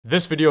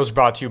This video is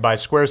brought to you by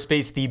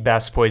Squarespace, the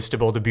best place to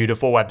build a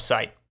beautiful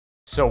website.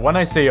 So when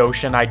I say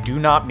ocean, I do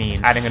not mean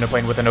adding in a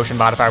plane with an ocean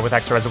modifier with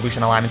extra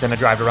resolution alignments and a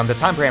drive to run the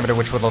time parameter,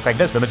 which would look like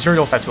this. The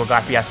material set to a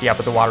glass BSDF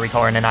with a watery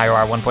color and an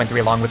IOR 1.3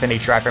 along with an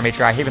HDRI from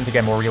HDRI Haven to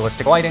get more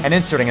realistic lighting, and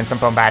inserting in some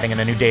foam by adding in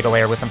a new data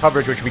layer with some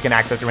coverage, which we can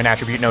access through an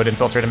attribute node and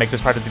filter to make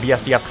this part of the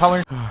BSDF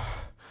color.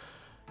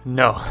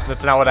 No,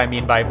 that's not what I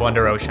mean by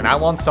Blender Ocean. I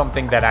want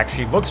something that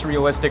actually looks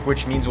realistic,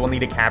 which means we'll need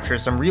to capture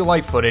some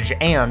real-life footage,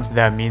 and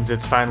that means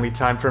it's finally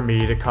time for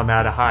me to come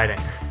out of hiding.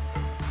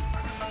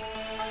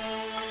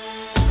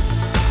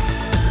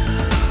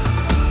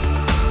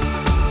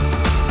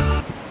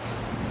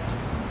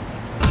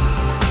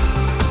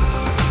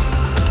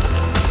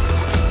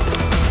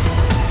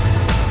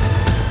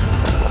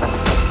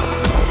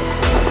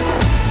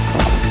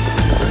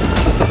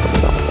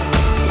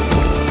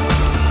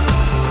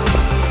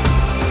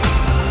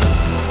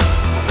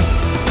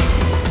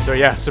 So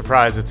yeah,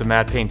 surprise, it's a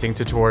matte painting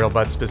tutorial,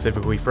 but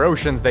specifically for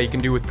oceans that you can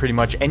do with pretty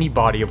much any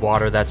body of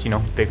water that's,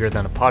 bigger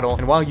than a puddle.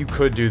 And while you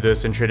could do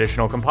this in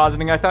traditional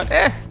compositing, I thought,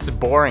 it's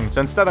boring. So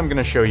instead, I'm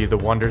gonna show you the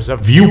wonders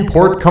of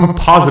viewport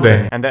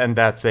compositing. And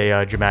that's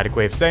a dramatic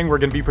way of saying we're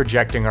gonna be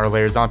projecting our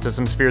layers onto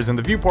some spheres in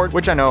the viewport,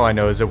 which I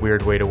know is a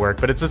weird way to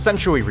work, but it's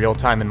essentially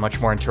real-time and much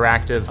more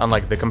interactive,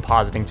 unlike the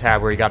compositing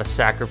tab where you gotta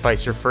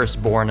sacrifice your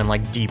firstborn and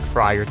like deep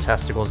fry your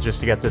testicles just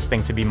to get this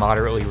thing to be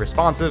moderately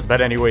responsive. But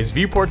anyways,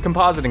 viewport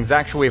compositing is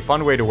actually a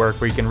fun way to work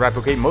where you can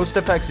replicate most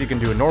effects you can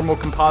do in normal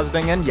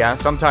compositing, and yeah,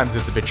 sometimes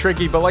it's a bit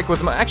tricky, but like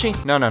with actually,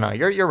 no,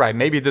 you're right,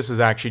 maybe this is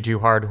actually too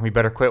hard. We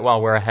better quit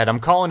while we're ahead. I'm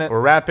calling it. We're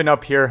wrapping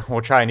up here.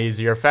 We'll try an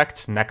easier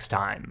effect next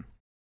time.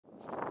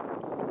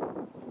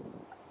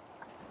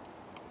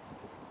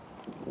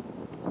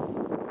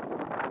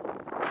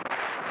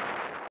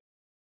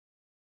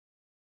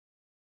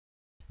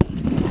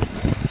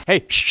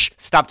 Hey, shh,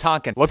 stop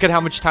talking. Look at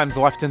how much time's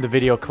left in the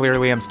video.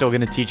 Clearly, I'm still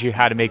gonna teach you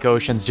how to make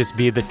oceans. Just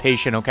be a bit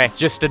patient, okay? It's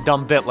just a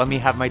dumb bit. Let me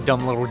have my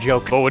dumb little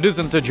joke. But what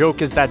isn't a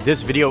joke is that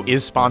this video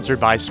is sponsored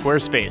by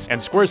Squarespace.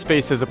 And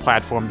Squarespace is a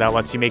platform that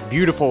lets you make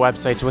beautiful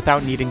websites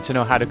without needing to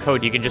know how to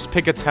code. You can just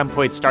pick a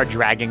template, start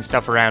dragging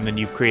stuff around, and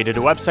you've created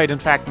a website. In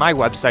fact, my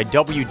website,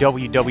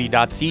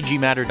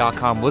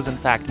 www.cgmatter.com, was in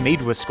fact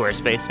made with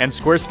Squarespace. And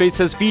Squarespace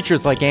has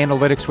features like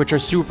analytics, which are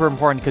super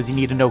important because you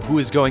need to know who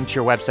is going to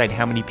your website,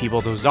 how many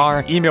people those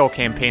are, email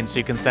campaigns so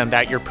you can send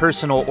out your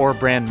personal or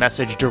brand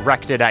message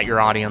directed at your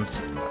audience.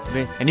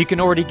 And you can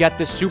already get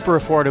this super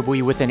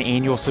affordably with an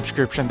annual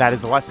subscription that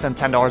is less than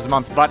 $10 a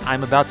month, but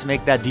I'm about to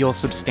make that deal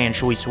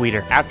substantially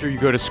sweeter. After you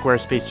go to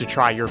Squarespace to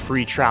try your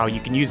free trial, you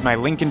can use my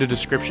link in the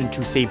description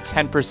to save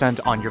 10%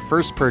 on your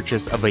first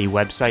purchase of a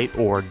website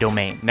or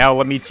domain. Now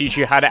let me teach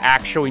you how to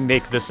actually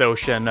make this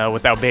ocean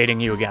without baiting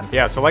you again.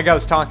 Yeah, so like I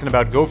was talking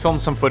about, go film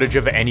some footage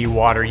of any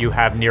water you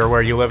have near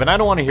where you live, and I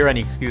don't want to hear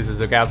any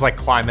excuses, okay? I was like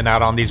climbing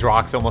out on these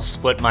rocks, almost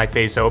split my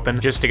face open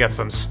just to get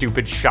some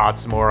stupid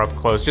shots more up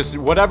close. Just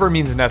whatever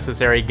means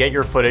necessary, get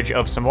your footage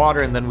of some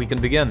water, and then we can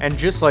begin. And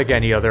just like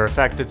any other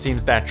effect, it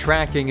seems that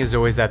tracking is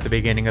always at the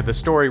beginning of the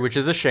story, which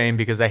is a shame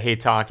because I hate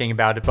talking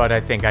about it, but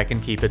I think I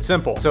can keep it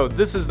simple. So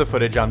this is the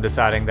footage I'm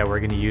deciding that we're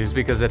going to use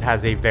because it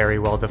has a very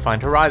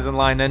well-defined horizon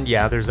line, and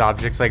yeah, there's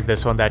objects like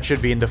this one that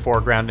should be in the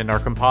foreground in our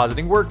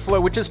compositing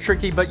workflow, which is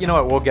tricky, but you know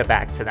what, we'll get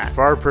back to that.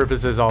 For our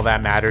purposes, all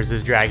that matters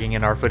is dragging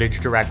in our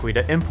footage directly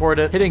to import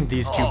it, hitting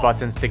these two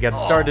buttons to get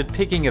started,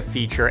 picking a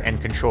feature,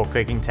 and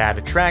control-clicking to add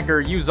a tracker.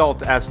 Use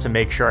Alt-S to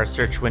make sure our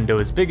search window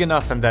is big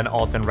enough, and then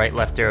Alt and right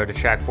left arrow to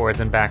track forwards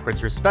and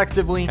backwards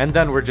respectively. And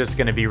then we're just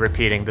going to be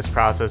repeating this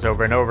process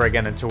over and over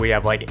again until we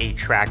have like 8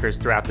 trackers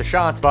throughout the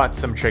shots. But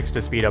some tricks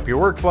to speed up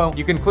your workflow: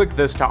 you can click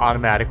this to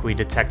automatically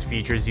detect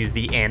features, use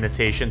the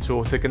annotation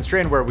tool to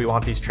constrain where we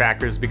want these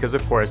trackers, because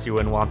of course you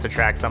wouldn't want to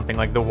track something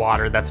like the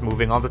water that's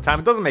moving all the time.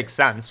 It doesn't make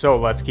sense. So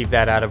let's keep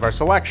that out of our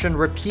selection,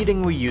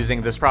 repeatedly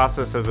using this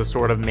process as a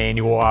sort of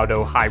manual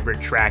auto hybrid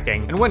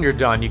tracking. And when you're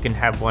done, you can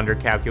have Blender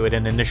calculate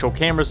an initial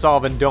camera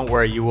solve, and don't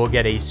worry, you will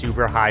get a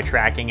super high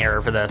tracking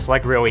error for this.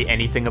 Like really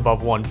anything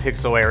above 1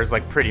 pixel error is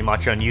like pretty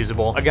much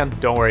unusable. Again,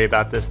 don't worry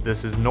about this.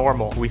 This is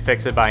normal. We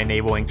fix it by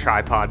enabling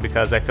tripod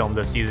because I filmed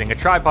this using a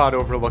tripod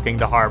overlooking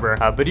the harbor.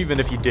 But even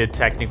if you did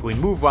technically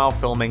move while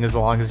filming, as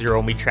long as you're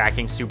only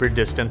tracking super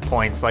distant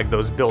points like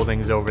those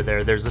buildings over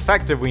there, there's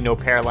effectively no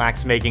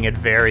parallax, making it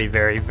very,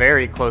 very,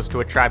 very close to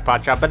a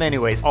tripod shot. But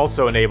anyways,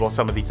 also enable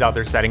some of these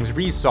other settings,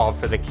 resolve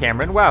for the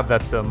camera, and wow,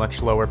 that's a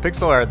much lower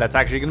pixel error. That's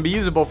actually going to be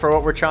usable for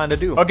what we're trying to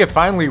do. Okay,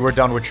 finally we're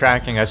done with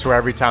tracking. I swear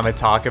every time I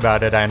talk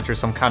about it, I enter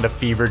some kind of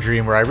fever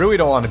dream where I really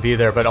don't want to be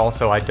there, but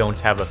also I don't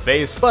have a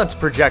face. But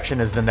projection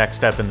is the next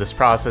step in this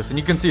process, and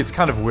you can see it's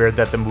kind of weird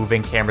that the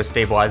moving camera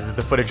stabilizes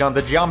the footage on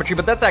the geometry,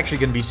 but that's actually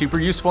going to be super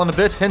useful in a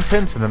bit. Hint,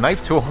 hint, and the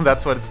knife tool,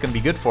 that's what it's going to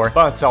be good for.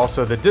 But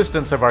also the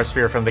distance of our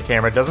sphere from the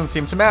camera doesn't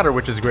seem to matter,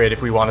 which is great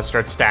if we want to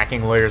start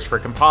stacking layers for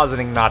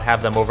compositing, not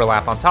have them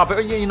overlap on top.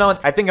 But you know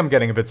what? I think I'm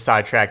getting a bit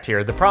sidetracked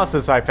here. The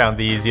process I found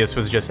the easiest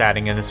was just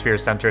adding in a sphere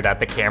centered at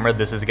the camera.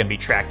 This is going to be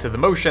tracked to the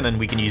motion, and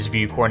we can use use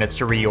view coordinates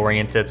to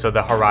reorient it so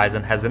the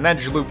horizon has an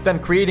edge loop, then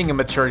creating a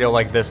material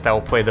like this that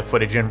will play the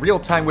footage in real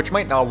time, which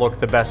might not look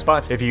the best,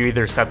 but if you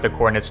either set the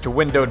coordinates to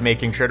windowed,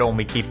 making sure to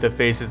only keep the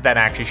faces that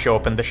actually show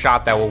up in the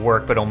shot, that will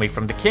work, but only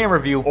from the camera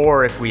view,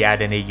 or if we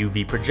add in a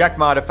UV project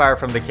modifier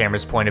from the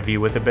camera's point of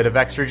view with a bit of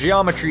extra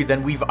geometry,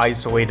 then we've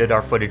isolated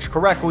our footage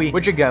correctly,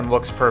 which again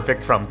looks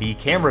perfect from the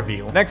camera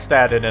view. Next,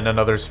 added in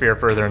another sphere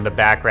further in the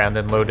background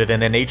and loaded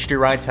in an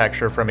HDRI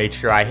texture from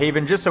HDRI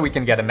Haven just so we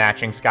can get a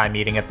matching sky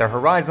meeting at the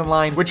horizon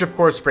line, which of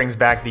course brings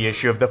back the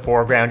issue of the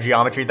foreground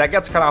geometry that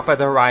gets cut off by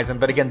the horizon,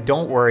 but again,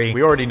 don't worry,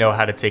 we already know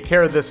how to take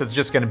care of this. It's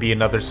just going to be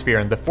another sphere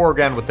in the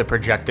foreground with the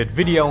projected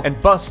video, and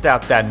bust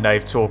out that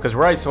knife tool because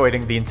we're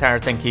isolating the entire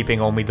thing,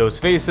 keeping only those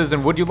faces,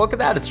 and would you look at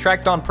that, it's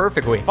tracked on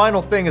perfectly.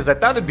 Final thing is I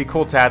thought it'd be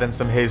cool to add in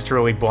some haze to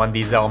really blend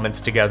these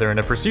elements together in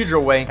a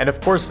procedural way, and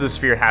of course the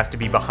sphere has to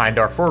be behind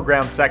our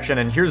foreground section,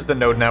 and here's the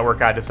node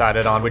network I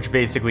decided on, which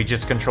basically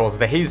just controls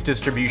the haze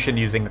distribution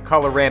using a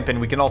color ramp, and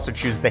we can also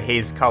choose the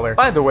haze color.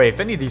 By the way, if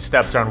any of these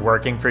steps aren't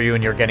working for you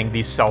and you're getting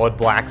these solid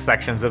black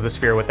sections of the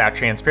sphere without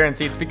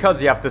transparency, it's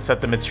because you have to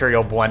set the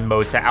material blend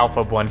mode to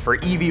alpha blend for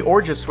Eevee,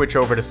 or just switch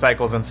over to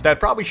cycles instead.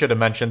 Probably should have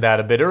mentioned that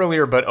a bit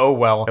earlier, but oh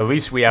well. At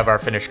least we have our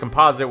finished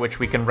composite, which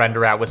we can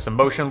render out with some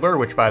motion blur,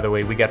 which by the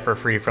way we get for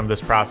free from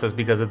this process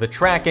because of the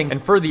tracking.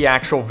 And for the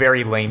actual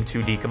very lame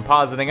 2D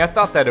compositing, I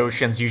thought that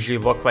oceans usually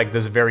look like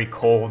this very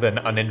cold and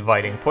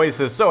uninviting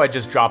places, so I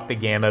just dropped the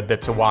gamma a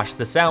bit to wash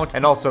this out,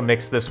 and also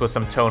mixed this with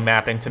some tone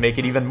mapping to make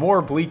it even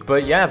more bleak.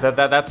 But yeah,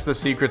 that's the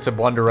secret to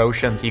Blender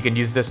Oceans. You can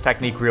use this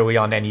technique really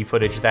on any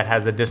footage that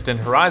has a distant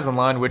horizon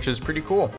line, which is pretty cool.